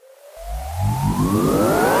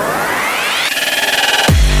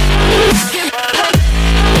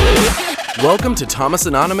Welcome to Thomas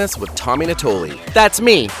Anonymous with Tommy Natoli. That's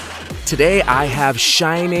me. Today I have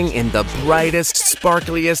shining in the brightest,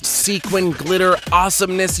 sparkliest, sequin glitter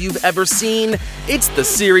awesomeness you've ever seen. It's the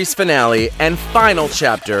series finale and final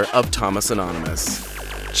chapter of Thomas Anonymous.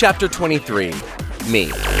 Chapter 23,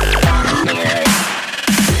 Me.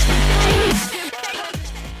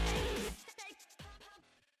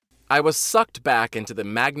 I was sucked back into the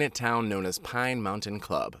magnet town known as Pine Mountain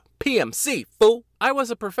Club. PMC, fool! I was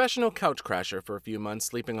a professional couch crasher for a few months,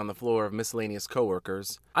 sleeping on the floor of miscellaneous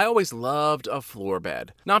coworkers. I always loved a floor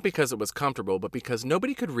bed, not because it was comfortable, but because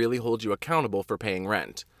nobody could really hold you accountable for paying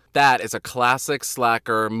rent. That is a classic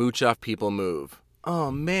slacker, mooch-off people move. Oh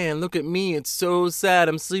man, look at me, it's so sad,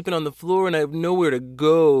 I'm sleeping on the floor and I have nowhere to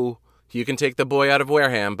go. You can take the boy out of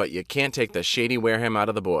Wareham, but you can't take the shady Wareham out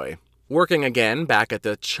of the boy. Working again back at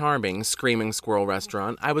the charming Screaming Squirrel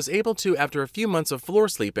restaurant, I was able to, after a few months of floor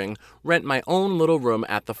sleeping, rent my own little room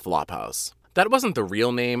at the Flophouse. That wasn't the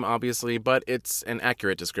real name, obviously, but it's an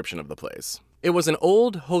accurate description of the place. It was an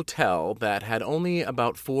old hotel that had only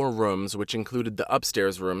about 4 rooms, which included the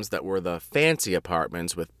upstairs rooms that were the fancy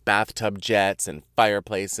apartments with bathtub jets and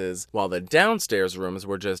fireplaces, while the downstairs rooms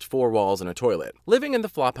were just 4 walls and a toilet. Living in the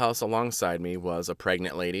Flophouse alongside me was a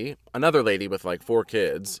pregnant lady, another lady with like 4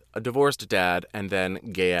 kids, a divorced dad, and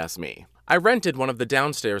then gay-ass me. I rented one of the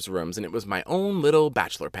downstairs rooms and it was my own little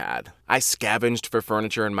bachelor pad. I scavenged for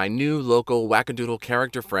furniture and my new local wackadoodle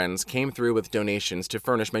character friends came through with donations to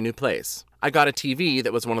furnish my new place. I got a TV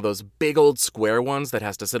that was one of those big old square ones that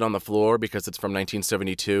has to sit on the floor because it's from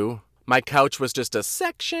 1972. My couch was just a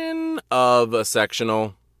section of a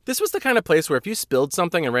sectional. This was the kind of place where if you spilled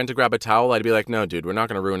something and ran to grab a towel, I'd be like, no dude, we're not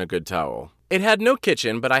gonna ruin a good towel. It had no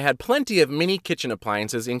kitchen, but I had plenty of mini kitchen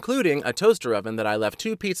appliances, including a toaster oven that I left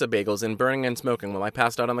 2 pizza bagels in burning and smoking while I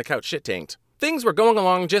passed out on the couch shit-tanked. Things were going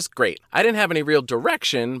along just great. I didn't have any real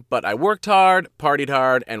direction, but I worked hard, partied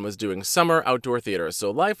hard, and was doing summer outdoor theater,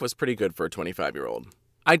 so life was pretty good for a 25-year-old.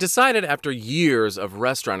 I decided after years of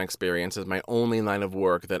restaurant experience as my only line of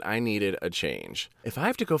work that I needed a change. If I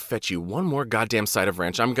have to go fetch you one more goddamn side of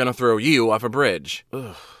ranch, I'm gonna throw you off a bridge.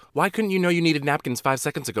 Ugh. Why couldn't you know you needed napkins 5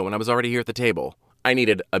 seconds ago when I was already here at the table? I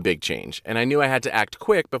needed a big change, and I knew I had to act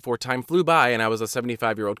quick before time flew by and I was a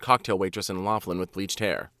 75-year-old cocktail waitress in Laughlin with bleached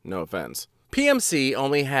hair. No offense. PMC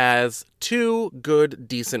only has 2 good,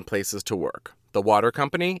 decent places to work. The water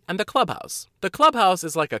company, and the clubhouse. The clubhouse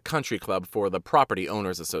is like a country club for the Property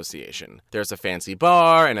Owners Association. There's a fancy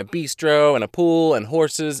bar, and a bistro, and a pool, and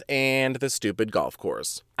horses, and the stupid golf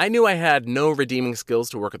course. I knew I had no redeeming skills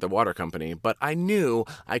to work at the water company, but I knew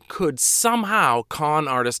I could somehow con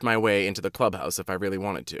artist my way into the clubhouse if I really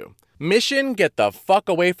wanted to. Mission get the fuck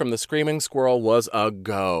away from the Screaming Squirrel was a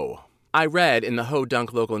go. I read in the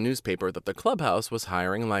Ho-Dunk local newspaper that the clubhouse was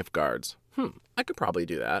hiring lifeguards. I could probably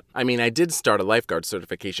do that. I mean, I did start a lifeguard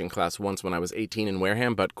certification class once when I was 18 in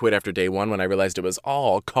Wareham, but quit after day 1 when I realized it was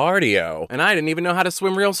all cardio, and I didn't even know how to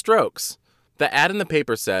swim real strokes. The ad in the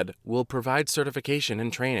paper said, "We'll provide certification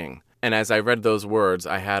and training." And as I read those words,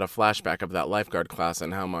 I had a flashback of that lifeguard class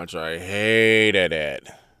and how much I hated it.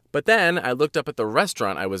 But then I looked up at the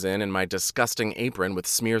restaurant I was in my disgusting apron with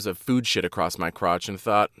smears of food shit across my crotch and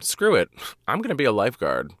thought, screw it, I'm gonna be a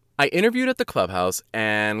lifeguard. I interviewed at the clubhouse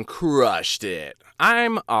and crushed it.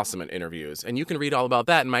 I'm awesome at interviews, and you can read all about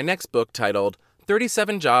that in my next book titled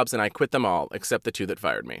 37 Jobs and I Quit Them All, Except the 2 That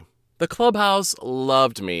Fired Me. The clubhouse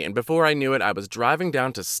loved me, and before I knew it, I was driving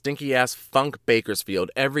down to stinky-ass Funk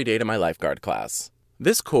Bakersfield every day to my lifeguard class.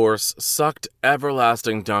 This course sucked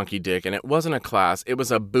everlasting donkey dick, and it wasn't a class, it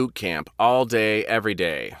was a boot camp, all day, every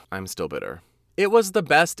day. I'm still bitter. It was the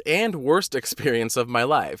best and worst experience of my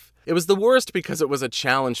life. It was the worst because it was a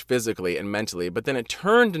challenge physically and mentally, but then it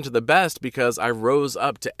turned into the best because I rose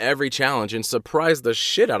up to every challenge and surprised the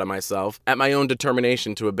shit out of myself at my own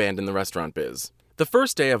determination to abandon the restaurant biz. The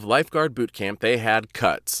first day of lifeguard boot camp, they had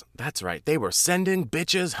cuts. That's right, they were sending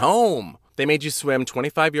bitches home. They made you swim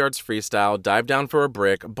 25 yards freestyle, dive down for a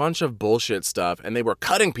brick, a bunch of bullshit stuff, and they were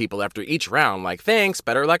cutting people after each round like, thanks,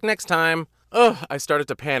 better luck next time. I started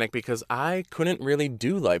to panic because I couldn't really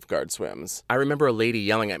do lifeguard swims. I remember a lady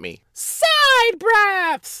yelling at me, "Side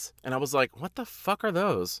breaths!" And I was like, what the fuck are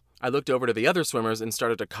those? I looked over to the other swimmers and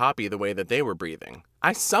started to copy the way that they were breathing.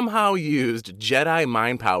 I somehow used Jedi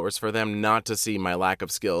mind powers for them not to see my lack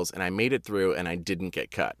of skills, and I made it through and I didn't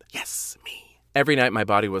get cut. Yes, me. Every night my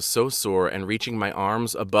body was so sore and reaching my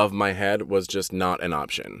arms above my head was just not an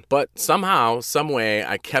option. But somehow, some way,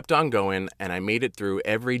 I kept on going and I made it through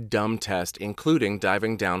every dumb test, including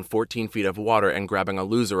diving down 14 feet of water and grabbing a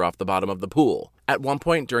loser off the bottom of the pool. At one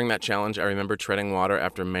point during that challenge, I remember treading water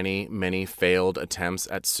after many failed attempts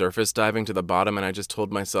at surface diving to the bottom, and I just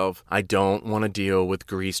told myself, I don't want to deal with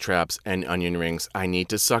grease traps and onion rings. I need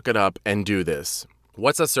to suck it up and do this.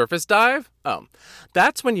 What's a surface dive? Oh,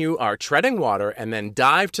 that's when you are treading water and then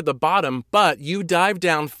dive to the bottom, but you dive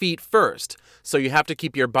down feet first. So you have to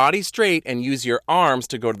keep your body straight and use your arms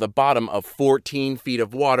to go to the bottom of 14 feet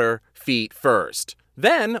of water, feet first.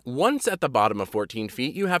 Then, once at the bottom of 14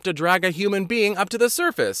 feet, you have to drag a human being up to the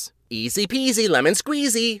surface. Easy peasy, lemon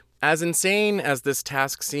squeezy. As insane as this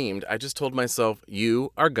task seemed, I just told myself,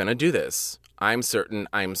 you are gonna do this. I'm certain.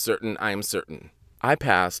 I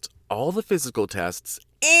passed all the physical tests,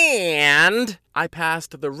 and I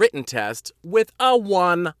passed the written test with a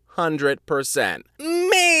 100%.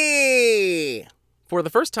 Me! For the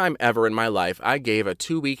first time ever in my life, I gave a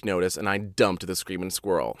 2-week notice and I dumped the Screaming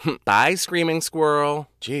Squirrel. Bye, Screaming Squirrel.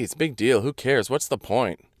 Jeez, big deal. Who cares? What's the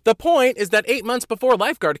point? The point is that 8 months before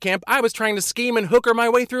lifeguard camp, I was trying to scheme and hooker my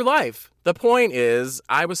way through life. The point is,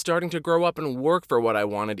 I was starting to grow up and work for what I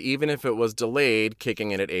wanted, even if it was delayed,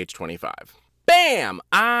 kicking in at age 25. Bam!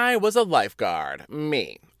 I was a lifeguard.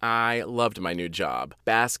 Me. I loved my new job.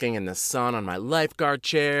 Basking in the sun on my lifeguard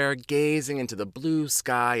chair, gazing into the blue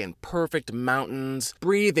sky and perfect mountains,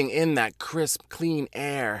 breathing in that crisp, clean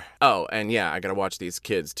air. Oh, and yeah, I gotta watch these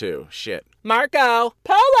kids too. Shit. Marco!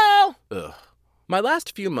 Polo! Ugh. My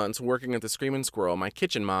last few months working at the Screaming Squirrel, my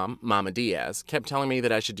kitchen mom, Mama Diaz, kept telling me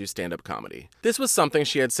that I should do stand-up comedy. This was something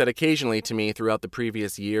she had said occasionally to me throughout the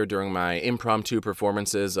previous year during my impromptu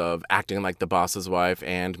performances of acting like the boss's wife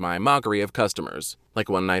and my mockery of customers. Like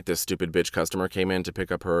one night, this stupid bitch customer came in to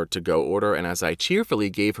pick up her to-go order, and as I cheerfully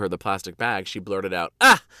gave her the plastic bag, she blurted out,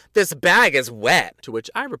 "Ah, this bag is wet!" To which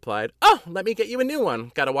I replied, "Oh, let me get you a new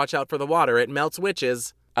one. Gotta watch out for the water, it melts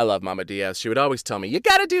witches." I love Mama Diaz. She would always tell me, "You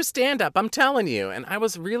gotta do stand-up, I'm telling you." And I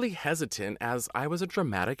was really hesitant as I was a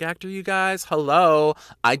dramatic actor, you guys. Hello,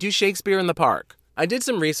 I do Shakespeare in the Park. I did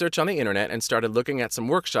some research on the internet and started looking at some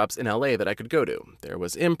workshops in LA that I could go to. There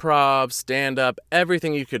was improv, stand-up,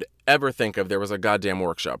 everything you could ever think of there was a goddamn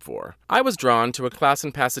workshop for. I was drawn to a class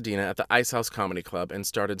in Pasadena at the Ice House Comedy Club and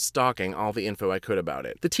started stalking all the info I could about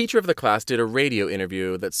it. The teacher of the class did a radio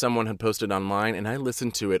interview that someone had posted online, and I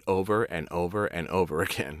listened to it over and over and over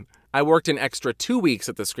again. I worked an extra 2 weeks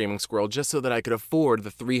at the Screaming Squirrel just so that I could afford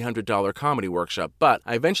the $300 comedy workshop, but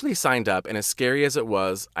I eventually signed up, and as scary as it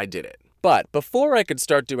was, I did it. But before I could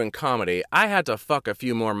start doing comedy, I had to fuck a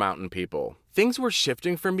few more mountain people. Things were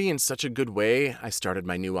shifting for me in such a good way. I started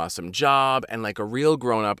my new awesome job, and like a real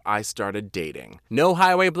grown-up, I started dating. No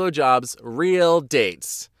highway blowjobs, real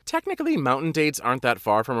dates. Technically, mountain dates aren't that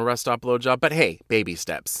far from a rest stop blowjob, but hey, baby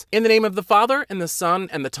steps. In the name of the Father, and the Son,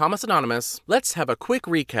 and the Thomas Anonymous, let's have a quick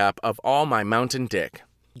recap of all my mountain dick.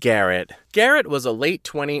 Garrett. Garrett was a late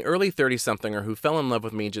 20, early 30-somethinger who fell in love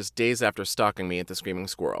with me just days after stalking me at the Screaming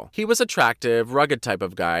Squirrel. He was attractive, rugged type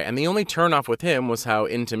of guy, and the only turnoff with him was how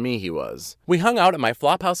into me he was. We hung out at my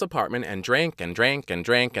flophouse apartment and drank,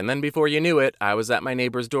 and then before you knew it, I was at my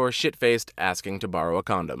neighbor's door shit-faced asking to borrow a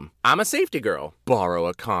condom. I'm a safety girl. Borrow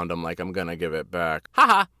a condom like I'm gonna give it back.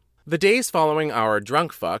 Haha. The days following our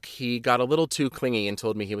drunk fuck, he got a little too clingy and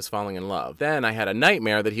told me he was falling in love. Then I had a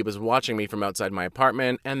nightmare that he was watching me from outside my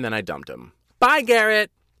apartment, and then I dumped him. Bye,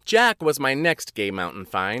 Garrett! Jack was my next gay mountain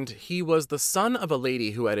find. He was the son of a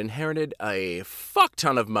lady who had inherited a fuck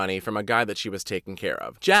ton of money from a guy that she was taking care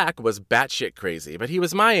of. Jack was batshit crazy, but he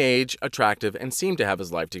was my age, attractive, and seemed to have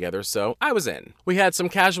his life together, so I was in. We had some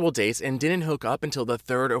casual dates and didn't hook up until the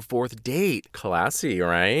 3rd or 4th date. Classy,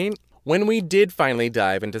 right? When we did finally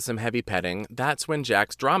dive into some heavy petting, that's when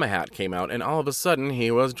Jack's drama hat came out, and all of a sudden he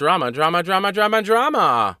was drama.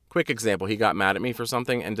 Quick example, he got mad at me for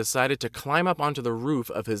something and decided to climb up onto the roof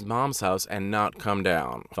of his mom's house and not come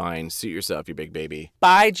down. Fine, suit yourself, you big baby.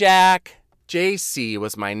 Bye, Jack! JC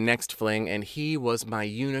was my next fling, and he was my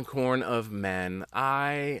unicorn of men.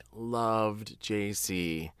 I loved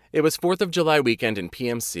JC. It was 4th of July weekend in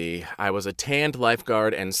PMC. I was a tanned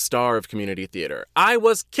lifeguard and star of community theater. I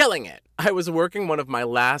was killing it! I was working one of my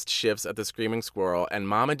last shifts at the Screaming Squirrel, and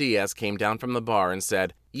Mama Diaz came down from the bar and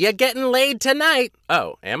said, "You getting laid tonight?"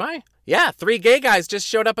 Oh, am I? Yeah, 3 gay guys just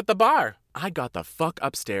showed up at the bar. I got the fuck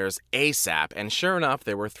upstairs ASAP, and sure enough,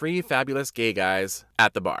 there were 3 fabulous gay guys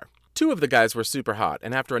at the bar. 2 of the guys were super hot,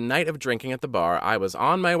 and after a night of drinking at the bar, I was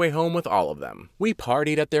on my way home with all of them. We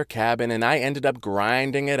partied at their cabin, and I ended up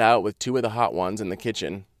grinding it out with 2 of the hot ones in the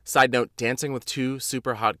kitchen. Side note, dancing with two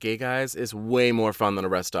super hot gay guys is way more fun than a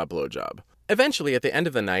rest stop blowjob. Eventually, at the end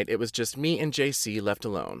of the night, it was just me and JC left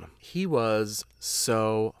alone. He was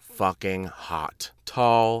so fucking hot.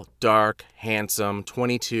 Tall, dark, handsome,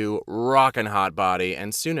 22, rockin' hot body,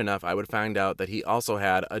 and soon enough I would find out that he also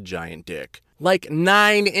had a giant dick. Like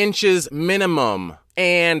 9 inches minimum.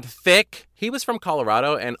 And thick. He was from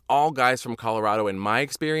Colorado, and all guys from Colorado, in my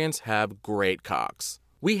experience, have great cocks.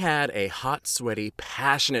 We had a hot, sweaty,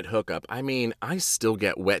 passionate hookup. I mean, I still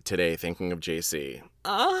get wet today thinking of JC.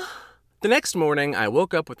 The next morning, I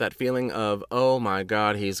woke up with that feeling of, oh my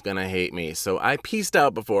god, he's gonna hate me, so I peaced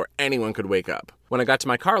out before anyone could wake up. When I got to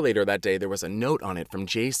my car later that day, there was a note on it from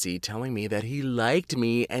JC telling me that he liked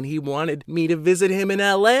me and he wanted me to visit him in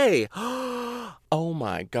LA. Oh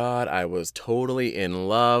my god, I was totally in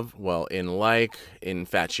love. Well,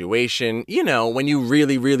 infatuation. You know, when you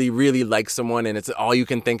really, really, really like someone and it's all you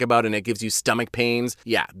can think about and it gives you stomach pains.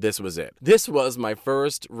 Yeah, this was it. This was my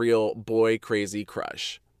first real boy crazy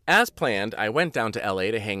crush. As planned, I went down to LA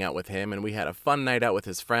to hang out with him, and we had a fun night out with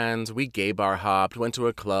his friends. We gay bar hopped, went to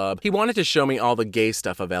a club. He wanted to show me all the gay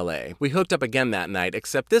stuff of LA. We hooked up again that night,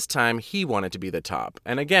 except this time he wanted to be the top.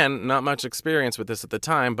 And again, not much experience with this at the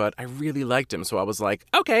time, but I really liked him, so I was like,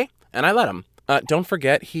 okay, and I let him. Don't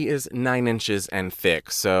forget, he is 9 inches and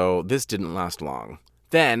thick, so this didn't last long.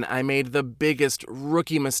 Then I made the biggest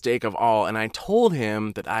rookie mistake of all, and I told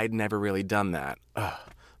him that I'd never really done that.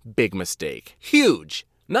 Big mistake. Huge!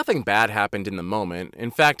 Nothing bad happened in the moment. In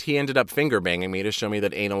fact, he ended up finger banging me to show me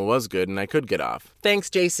that anal was good and I could get off. Thanks,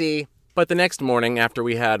 JC. But the next morning, after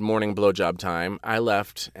we had morning blowjob time, I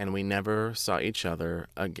left and we never saw each other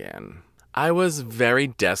again. I was very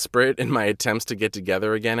desperate in my attempts to get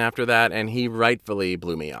together again after that, and he rightfully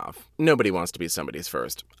blew me off. Nobody wants to be somebody's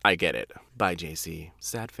first. I get it. Bye, JC.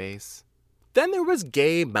 Sad face. Then there was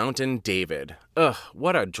Gay Mountain David. Ugh,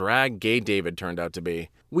 what a drag Gay David turned out to be.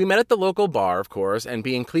 We met at the local bar, of course, and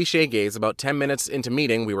being cliche gays, about 10 minutes into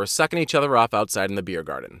meeting, we were sucking each other off outside in the beer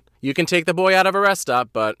garden. You can take the boy out of a rest stop,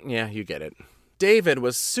 but yeah, you get it. David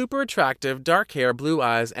was super attractive, dark hair, blue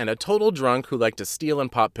eyes, and a total drunk who liked to steal and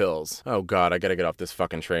pop pills. Oh god, I gotta get off this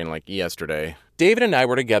fucking train like yesterday. David and I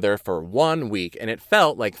were together for 1 week, and it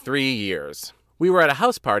felt like 3 years. We were at a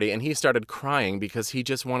house party and he started crying because he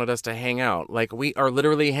just wanted us to hang out. Like, we are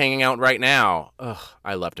literally hanging out right now. Ugh,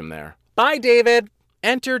 I left him there. Bye, David!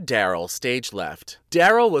 Enter Daryl, stage left.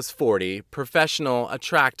 Daryl was 40, professional,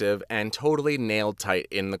 attractive, and totally nailed tight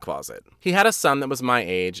in the closet. He had a son that was my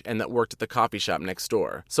age and that worked at the coffee shop next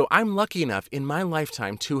door. So I'm lucky enough in my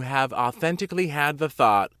lifetime to have authentically had the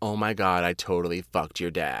thought, oh my god, I totally fucked your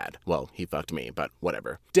dad. Well, he fucked me, but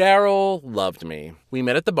whatever. Daryl loved me. We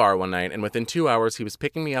met at the bar one night, and within 2 hours he was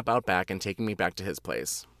picking me up out back and taking me back to his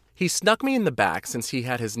place. He snuck me in the back since he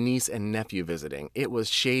had his niece and nephew visiting. It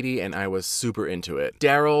was shady and I was super into it.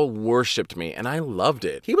 Daryl worshipped me and I loved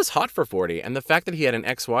it. He was hot for 40 and the fact that he had an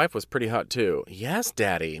ex-wife was pretty hot too. Yes,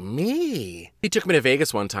 daddy, me. He took me to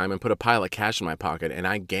Vegas one time and put a pile of cash in my pocket and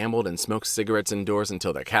I gambled and smoked cigarettes indoors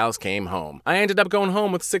until the cows came home. I ended up going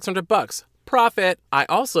home with $600. Profit. I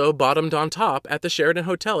also bottomed on top at the Sheraton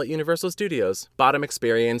Hotel at Universal Studios. Bottom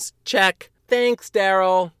experience. Check. Thanks,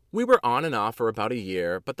 Daryl. We were on and off for about a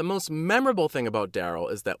year, but the most memorable thing about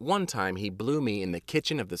Daryl is that one time he blew me in the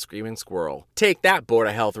kitchen of the Screaming Squirrel. Take that, Board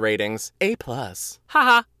of Health ratings. A+.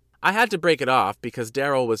 Haha. I had to break it off because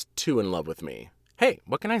Daryl was too in love with me. Hey,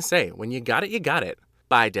 what can I say? When you got it, you got it.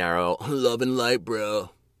 Bye, Daryl. Love and light, bro.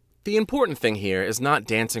 The important thing here is not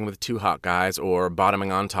dancing with two hot guys or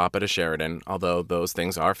bottoming on top at a Sheraton, although those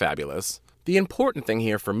things are fabulous. The important thing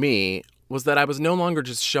here for me was that I was no longer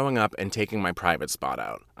just showing up and taking my private spot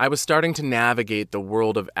out. I was starting to navigate the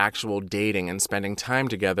world of actual dating and spending time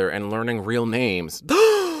together and learning real names.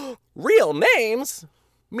 Real names?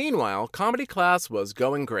 Meanwhile, comedy class was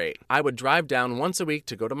going great. I would drive down once a week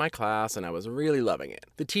to go to my class and I was really loving it.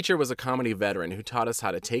 The teacher was a comedy veteran who taught us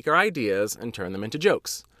how to take our ideas and turn them into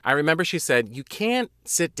jokes. I remember she said, you can't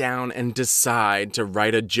sit down and decide to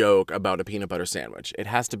write a joke about a peanut butter sandwich. It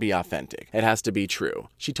has to be authentic. It has to be true.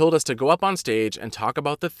 She told us to go up on stage and talk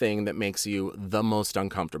about the thing that makes you the most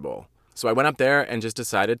uncomfortable. So I went up there and just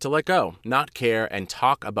decided to let go, not care, and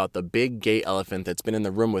talk about the big gay elephant that's been in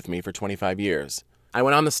the room with me for 25 years. I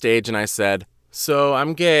went on the stage and I said, so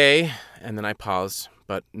I'm gay, and then I paused,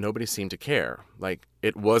 but nobody seemed to care. Like,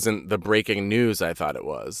 it wasn't the breaking news I thought it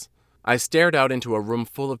was. I stared out into a room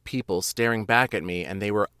full of people staring back at me, and they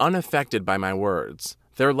were unaffected by my words.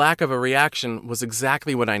 Their lack of a reaction was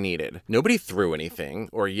exactly what I needed. Nobody threw anything,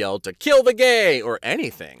 or yelled to kill the gay, or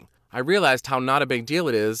anything. I realized how not a big deal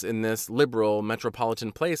it is in this liberal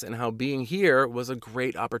metropolitan place and how being here was a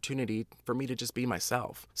great opportunity for me to just be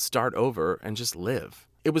myself, start over, and just live.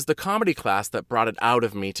 It was the comedy class that brought it out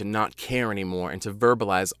of me to not care anymore and to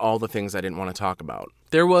verbalize all the things I didn't want to talk about.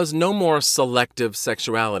 There was no more selective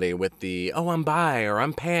sexuality with the, oh, I'm bi, or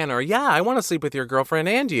I'm pan, or yeah, I want to sleep with your girlfriend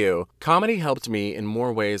and you. Comedy helped me in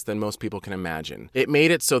more ways than most people can imagine. It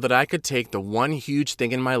made it so that I could take the one huge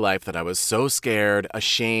thing in my life that I was so scared,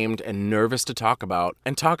 ashamed, and nervous to talk about,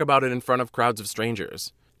 and talk about it in front of crowds of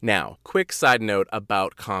strangers. Now, quick side note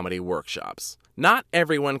about comedy workshops. Not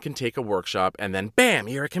everyone can take a workshop and then, bam,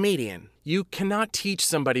 you're a comedian. You cannot teach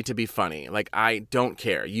somebody to be funny. Like, I don't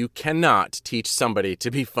care. You cannot teach somebody to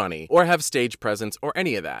be funny or have stage presence or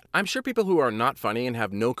any of that. I'm sure people who are not funny and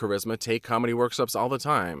have no charisma take comedy workshops all the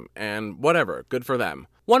time, and whatever, good for them.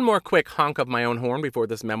 One more quick honk of my own horn before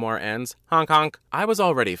this memoir ends. Honk honk. I was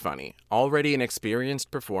already funny, already an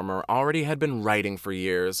experienced performer, already had been writing for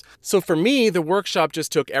years. So for me, the workshop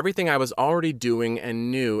just took everything I was already doing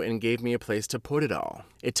and knew and gave me a place to put it all.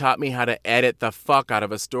 It taught me how to edit the fuck out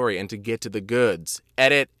of a story and to get to the goods.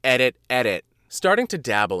 Edit, edit, edit. Starting to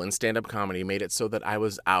dabble in stand-up comedy made it so that I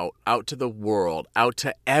was out to the world, out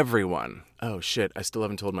to everyone. Oh shit, I still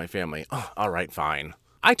haven't told my family. Oh, all right, fine.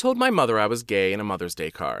 I told my mother I was gay in a Mother's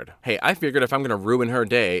Day card. Hey, I figured if I'm gonna ruin her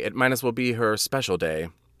day, it might as well be her special day.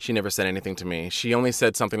 She never said anything to me. She only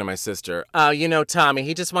said something to my sister. Oh, you know, Tommy,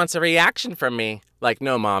 he just wants a reaction from me. Like,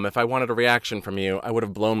 no, Mom, if I wanted a reaction from you, I would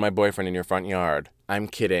have blown my boyfriend in your front yard. I'm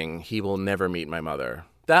kidding. He will never meet my mother.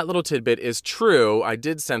 That little tidbit is true. I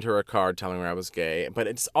did send her a card telling her I was gay, but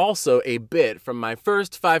it's also a bit from my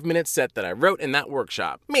first 5-minute set that I wrote in that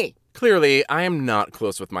workshop. Me. Clearly, I am not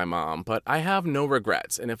close with my mom, but I have no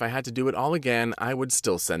regrets, and if I had to do it all again, I would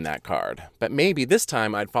still send that card. But maybe this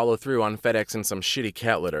time I'd follow through on FedEx in some shitty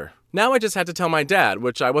cat litter. Now I just had to tell my dad,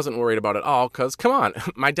 which I wasn't worried about at all, cause come on,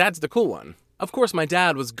 my dad's the cool one. Of course, my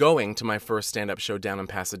dad was going to my first stand-up show down in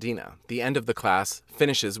Pasadena. The end of the class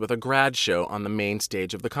finishes with a grad show on the main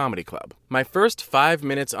stage of the comedy club. My first 5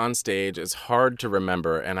 minutes on stage is hard to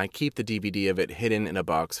remember, and I keep the DVD of it hidden in a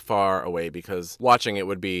box far away because watching it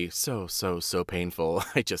would be so painful.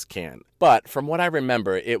 I just can't. But from what I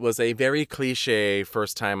remember, it was a very cliche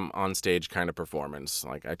first time on stage kind of performance.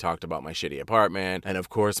 Like, I talked about my shitty apartment, and of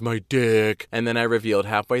course my dick, and then I revealed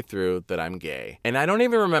halfway through that I'm gay. And I don't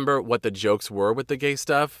even remember what the jokes were with the gay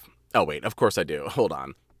stuff. Oh wait, of course I do. Hold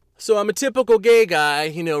on. So I'm a typical gay guy,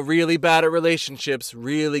 you know, really bad at relationships,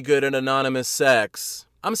 really good at anonymous sex.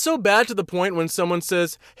 I'm so bad to the point when someone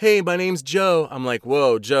says, hey, my name's Joe. I'm like,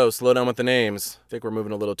 whoa, Joe, slow down with the names. I think we're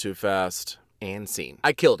moving a little too fast. And scene.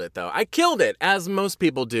 I killed it, though. I killed it, as most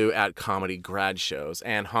people do at comedy grad shows.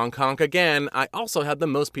 And honk honk again, I also had the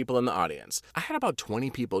most people in the audience. I had about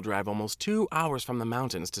 20 people drive almost 2 hours from the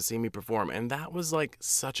mountains to see me perform, and that was like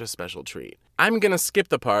such a special treat. I'm gonna skip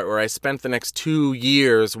the part where I spent the next 2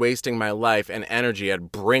 years wasting my life and energy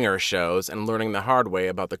at bringer shows and learning the hard way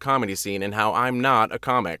about the comedy scene and how I'm not a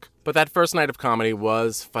comic. But that first night of comedy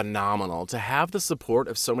was phenomenal. To have the support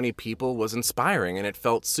of so many people was inspiring, and it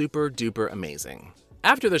felt super duper amazing.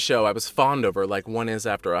 After the show, I was fawned over like one is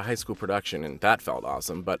after a high school production, and that felt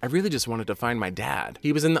awesome, but I really just wanted to find my dad.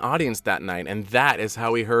 He was in the audience that night, and that is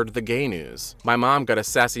how he heard the gay news. My mom got a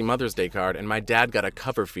sassy Mother's Day card, and my dad got a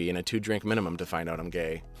cover fee and a 2-drink minimum to find out I'm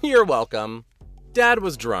gay. You're welcome. Dad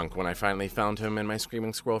was drunk when I finally found him and my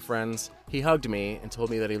Screaming Squirrel friends. He hugged me and told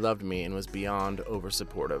me that he loved me and was beyond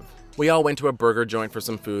over-supportive. We all went to a burger joint for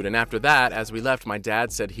some food, and after that, as we left, my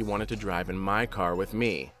dad said he wanted to drive in my car with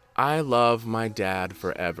me. I love my dad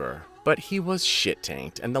forever, but he was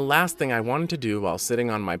shit-tanked, and the last thing I wanted to do while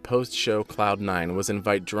sitting on my post-show cloud 9 was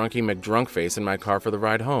invite Drunky McDrunkface in my car for the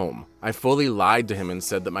ride home. I fully lied to him and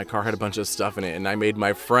said that my car had a bunch of stuff in it, and I made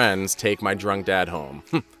my friends take my drunk dad home.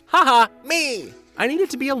 Haha, me! I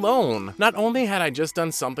needed to be alone. Not only had I just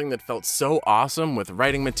done something that felt so awesome with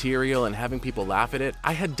writing material and having people laugh at it,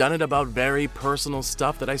 I had done it about very personal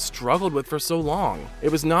stuff that I struggled with for so long.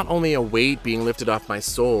 It was not only a weight being lifted off my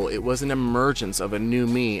soul, it was an emergence of a new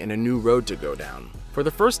me and a new road to go down. For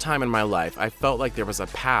the first time in my life, I felt like there was a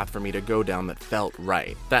path for me to go down that felt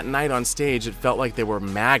right. That night on stage, it felt like there were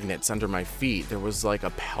magnets under my feet. There was like a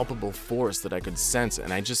palpable force that I could sense,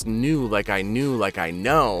 and I just knew like I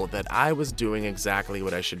know that I was doing exactly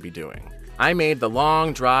what I should be doing. I made the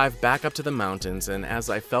long drive back up to the mountains, and as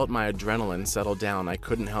I felt my adrenaline settle down, I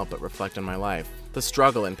couldn't help but reflect on my life. The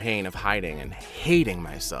struggle and pain of hiding and hating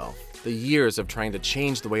myself. The years of trying to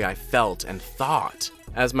change the way I felt and thought.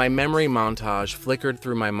 As my memory montage flickered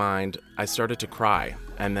through my mind, I started to cry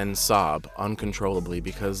and then sob uncontrollably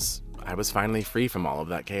because I was finally free from all of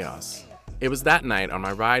that chaos. It was that night on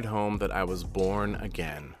my ride home that I was born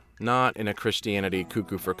again. Not in a Christianity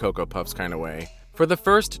cuckoo for Cocoa Puffs kind of way. For the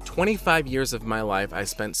first 25 years of my life, I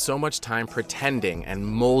spent so much time pretending and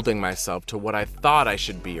molding myself to what I thought I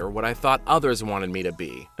should be or what I thought others wanted me to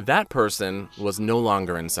be. That person was no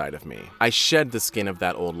longer inside of me. I shed the skin of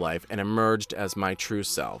that old life and emerged as my true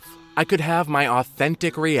self. I could have my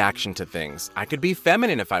authentic reaction to things. I could be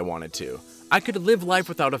feminine if I wanted to. I could live life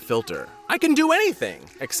without a filter. I can do anything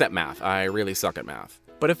except math. I really suck at math.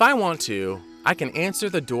 But if I want to, I can answer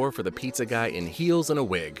the door for the pizza guy in heels and a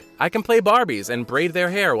wig. I can play Barbies and braid their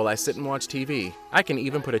hair while I sit and watch TV. I can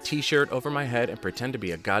even put a t-shirt over my head and pretend to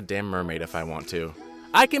be a goddamn mermaid if I want to.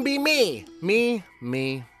 I can be me. Me,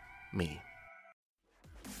 me, me.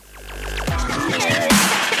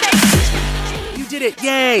 You did it,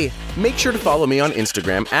 yay! Make sure to follow me on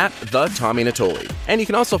Instagram at @TommyNatoli. And you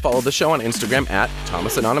can also follow the show on Instagram at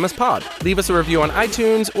ThomasAnonymousPod. Leave us a review on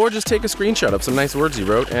iTunes or just take a screenshot of some nice words you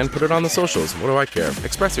wrote and put it on the socials. What do I care?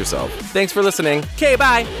 Express yourself. Thanks for listening. Okay,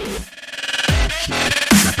 bye!